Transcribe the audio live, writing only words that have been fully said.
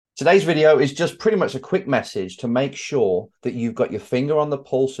Today's video is just pretty much a quick message to make sure that you've got your finger on the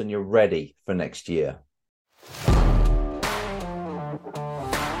pulse and you're ready for next year.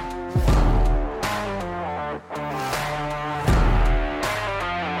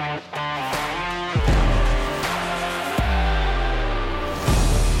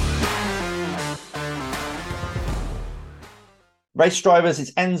 Race drivers,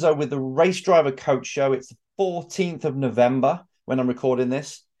 it's Enzo with the Race Driver Coach Show. It's the 14th of November when I'm recording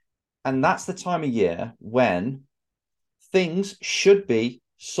this. And that's the time of year when things should be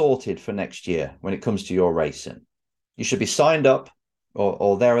sorted for next year when it comes to your racing. You should be signed up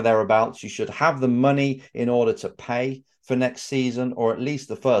or there or thereabouts. You should have the money in order to pay for next season, or at least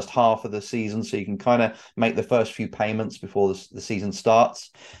the first half of the season, so you can kind of make the first few payments before the season starts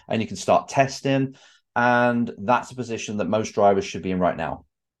and you can start testing. And that's a position that most drivers should be in right now.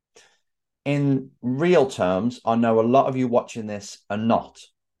 In real terms, I know a lot of you watching this are not.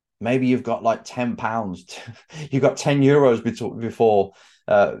 Maybe you've got like £10. You've got €10 before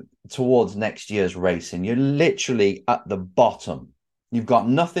towards next year's racing. You're literally at the bottom. You've got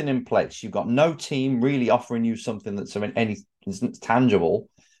nothing in place. You've got no team really offering you something that's tangible,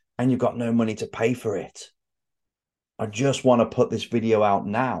 and you've got no money to pay for it. I just want to put this video out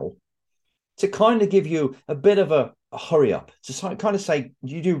now to kind of give you a bit of a hurry up, to kind of say,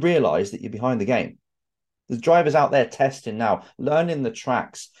 you do realize that you're behind the game. There's drivers out there testing now, learning the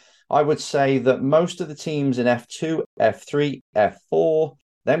tracks. I would say that most of the teams in F2, F3, F4,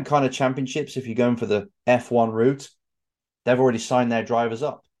 them kind of championships, if you're going for the F1 route, they've already signed their drivers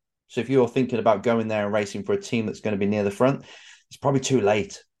up. So if you're thinking about going there and racing for a team that's going to be near the front, it's probably too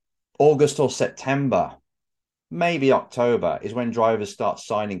late. August or September, maybe October is when drivers start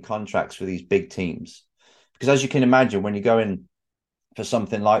signing contracts for these big teams. Because as you can imagine, when you go in for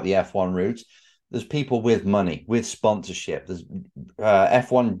something like the F1 route, there's people with money, with sponsorship. There's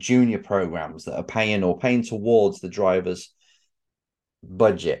F1 junior programs that are paying towards the driver's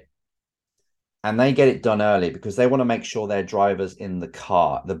budget. And they get it done early because they want to make sure their driver's in the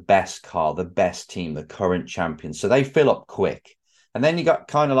car, the best team, the current champion. So they fill up quick. And then you got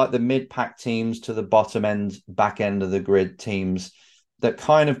kind of like the mid-pack teams to the bottom end, back end of the grid teams that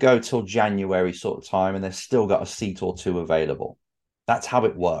kind of go till January sort of time, and they've still got a seat or two available. That's how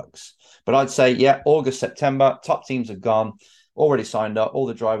it works. But I'd say, yeah, August, September, top teams have gone, already signed up. All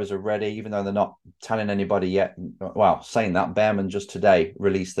the drivers are ready, even though they're not telling anybody yet. Well, saying that, Behrman just today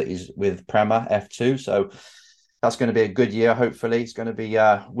released that he's with Prema F2. So that's going to be a good year, hopefully. He's going to be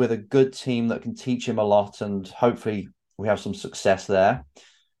with a good team that can teach him a lot, and hopefully we have some success there.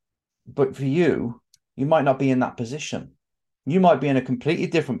 But for you, you might not be in that position. You might be in a completely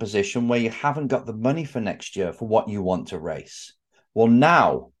different position where you haven't got the money for next year for what you want to race. Well,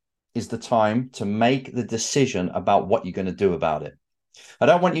 now is the time to make the decision about what you're going to do about it. I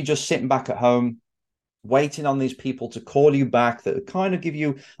don't want you just sitting back at home, waiting on these people to call you back that kind of give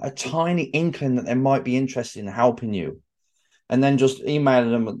you a tiny inkling that they might be interested in helping you, and then just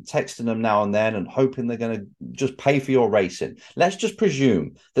emailing them and texting them now and then and hoping they're going to just pay for your racing. Let's just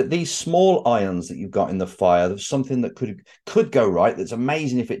presume that these small irons that you've got in the fire, there's something that could go right, that's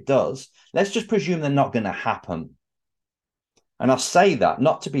amazing if it does. Let's just presume they're not going to happen. And I say that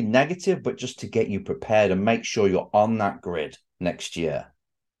not to be negative, but just to get you prepared and make sure you're on that grid next year.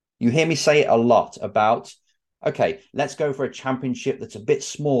 You hear me say it a lot about, okay, let's go for a championship that's a bit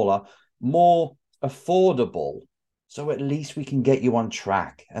smaller, more affordable, so at least we can get you on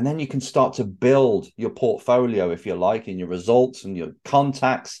track. And then you can start to build your portfolio, if you like, and your results and your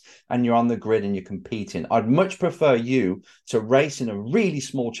contacts, and you're on the grid and you're competing. I'd much prefer you to race in a really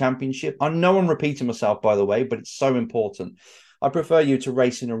small championship. I know I'm repeating myself, by the way, but it's so important. I prefer you to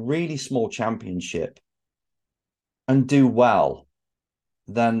race in a really small championship and do well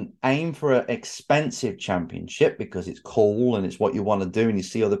than aim for an expensive championship because it's cool and it's what you want to do and you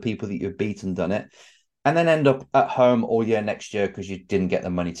see other people that you've beaten done it, and then end up at home all year next year because you didn't get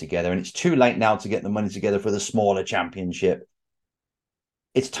the money together. And it's too late now to get the money together for the smaller championship.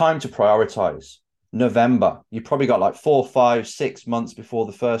 It's time to prioritize. November, you probably got like 4, 5, 6 months before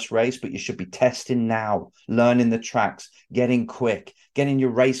the first race, but you should be testing now, learning the tracks, getting quick, getting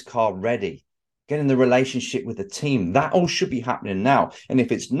your race car ready, getting the relationship with the team. That all should be happening now. And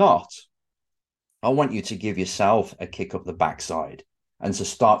if it's not, I want you to give yourself a kick up the backside and to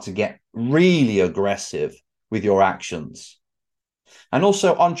start to get really aggressive with your actions. And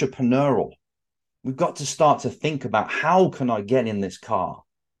also entrepreneurial. We've got to start to think about, how can I get in this car?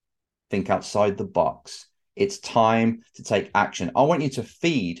 Think outside the box. It's time to take action. I want you to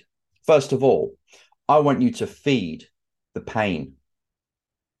feed, first of all, I want you to feed the pain.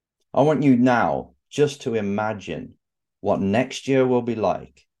 I want you now just to imagine what next year will be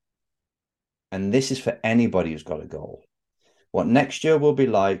like and this is for anybody who's got a goal, what next year will be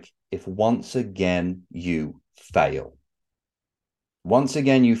like if once again you fail. Once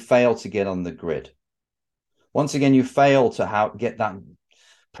again, you fail to get on the grid. Once again, you fail to get that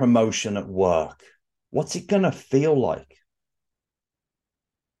promotion at work. What's it going to feel like?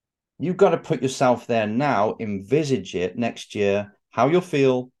 You've got to put yourself there now, envisage it next year, how you'll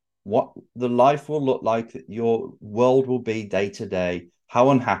feel, what the life will look like, your world will be day to day, how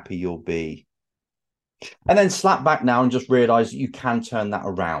unhappy you'll be. And then slap back now and just realize that you can turn that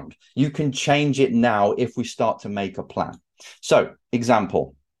around. You can change it now if we start to make a plan. So,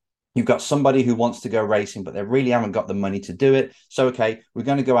 example, you've got somebody who wants to go racing, but they really haven't got the money to do it. So, okay, we're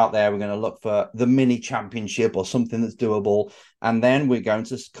going to go out there. We're going to look for the mini championship or something that's doable. And then we're going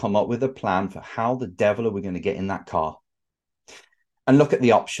to come up with a plan for how the devil are we going to get in that car. And look at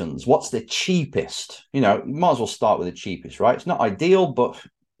the options. What's the cheapest? You might as well start with the cheapest, right? It's not ideal, but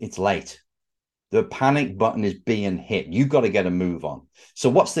it's late. The panic button is being hit. You've got to get a move on. So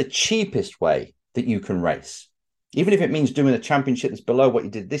what's the cheapest way that you can race? Even if it means doing a championship that's below what you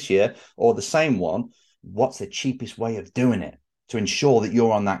did this year or the same one, what's the cheapest way of doing it to ensure that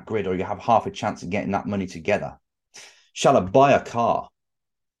you're on that grid or you have half a chance of getting that money together? Shall I buy a car?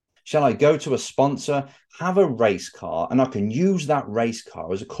 Shall I go to a sponsor, have a race car, and I can use that race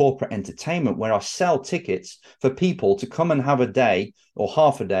car as a corporate entertainment where I sell tickets for people to come and have a day or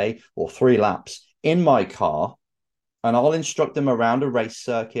half a day or 3 laps in my car, and I'll instruct them around a race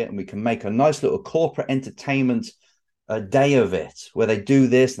circuit, and we can make a nice little corporate entertainment day of it where they do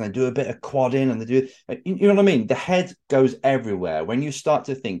this and they do a bit of quadding and they do, you know what I mean? The head goes everywhere when you start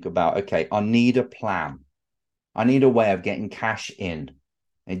to think about, okay, I need a plan. I need a way of getting cash in.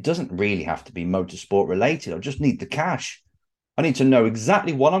 It doesn't really have to be motorsport related. I just need the cash. I need to know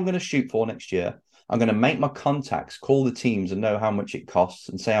exactly what I'm going to shoot for next year. I'm going to make my contacts, call the teams and know how much it costs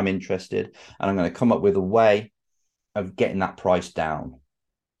and say I'm interested. And I'm going to come up with a way of getting that price down.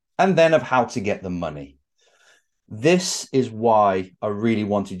 And then of how to get the money. This is why I really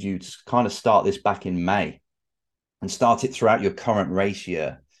wanted you to kind of start this back in May and start it throughout your current race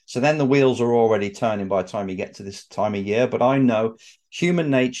year. So then the wheels are already turning by the time you get to this time of year. But I know human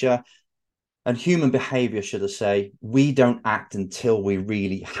nature and human behavior, should I say, we don't act until we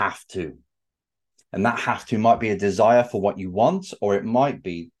really have to. And that have to might be a desire for what you want, or it might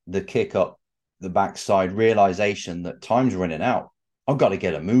be the kick up the backside realization that time's running out. I've got to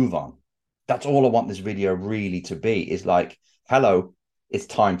get a move on. That's all I want this video really to be, is like, hello, it's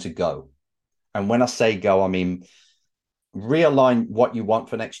time to go. And when I say go, I mean, realign what you want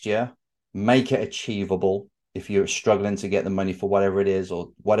for next year, make it achievable if you're struggling to get the money for whatever it is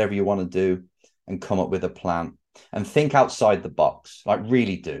or whatever you want to do, and come up with a plan and think outside the box. Like,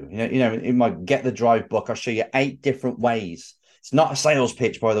 really do. In my Get the Drive book, I'll show you 8 different ways. It's not a sales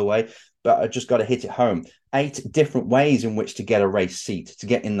pitch, by the way, but I just got to hit it home. 8 different ways in which to get a race seat, to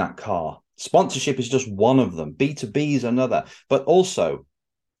get in that car. Sponsorship is just one of them. B2B is another. But also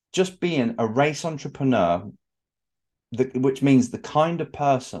just being a race entrepreneur, which means the kind of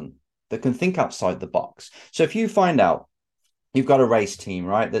person that can think outside the box. So if you find out you've got a race team,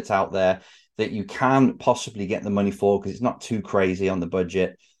 right, that's out there that you can possibly get the money for because it's not too crazy on the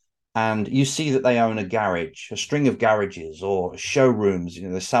budget, and you see that they own a garage, a string of garages or showrooms,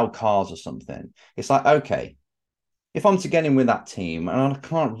 they sell cars or something, it's like, okay, if I'm to get in with that team and I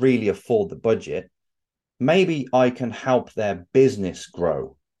can't really afford the budget, maybe I can help their business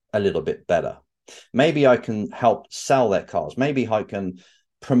grow a little bit better. Maybe I can help sell their cars. Maybe I can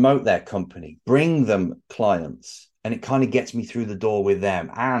promote their company, bring them clients, and it kind of gets me through the door with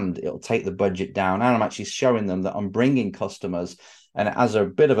them, and it'll take the budget down, and I'm actually showing them that I'm bringing customers, and as a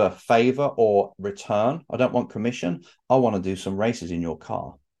bit of a favor or return, I don't want commission, I want to do some races in your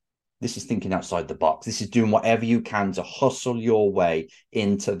car. This is thinking outside the box. This is doing whatever you can to hustle your way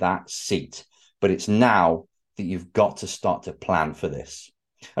into that seat. But it's now that you've got to start to plan for this.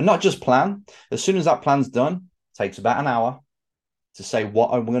 And not just plan. As soon as that plan's done, it takes about an hour to say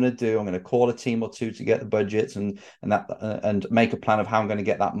what I'm going to do. I'm going to call a team or two to get the budgets and make a plan of how I'm going to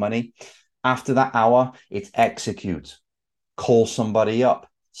get that money. After that hour, it's execute. Call somebody up,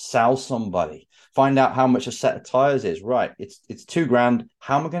 sell somebody, find out how much a set of tires is. Right, it's $2,000.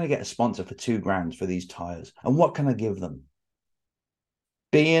 How am I going to get a sponsor for $2,000 for these tires? And what can I give them?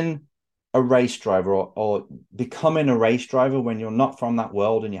 Being a race driver or becoming a race driver when you're not from that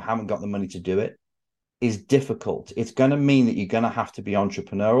world and you haven't got the money to do it is difficult. It's going to mean that you're going to have to be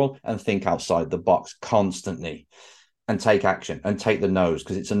entrepreneurial and think outside the box constantly and take action and take the nose,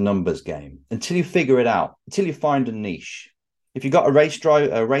 because it's a numbers game until you figure it out, until you find a niche. If you've got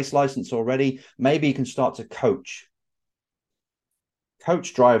a race license already, maybe you can start to coach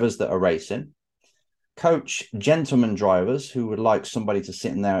drivers that are racing, coach gentleman drivers who would like somebody to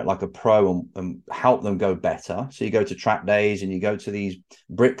sit in there like a pro and help them go better. So you go to track days and you go to these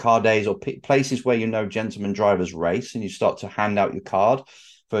brick car days or places where gentleman drivers race, and you start to hand out your card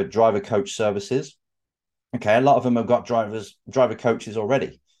for driver coach services. Okay, a lot of them have got driver coaches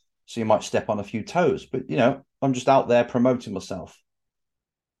already. So you might step on a few toes, but I'm just out there promoting myself.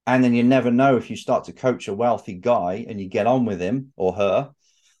 And then you never know, if you start to coach a wealthy guy and you get on with him or her,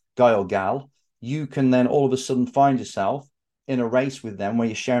 guy or gal, you can then all of a sudden find yourself in a race with them where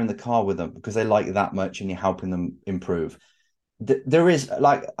you're sharing the car with them because they like you that much and you're helping them improve. There is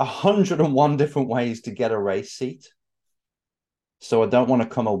like 101 different ways to get a race seat. So I don't want to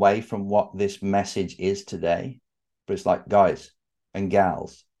come away from what this message is today, but it's like, guys and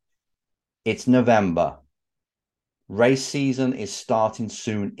gals, it's November. Race season is starting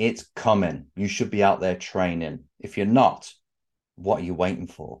soon. It's coming. You should be out there training. If you're not, what are you waiting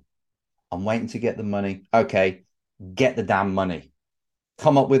for? I'm waiting to get the money. Okay, get the damn money.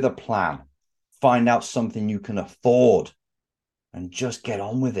 Come up with a plan. Find out something you can afford and just get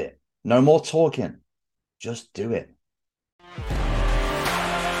on with it. No more talking. Just do it.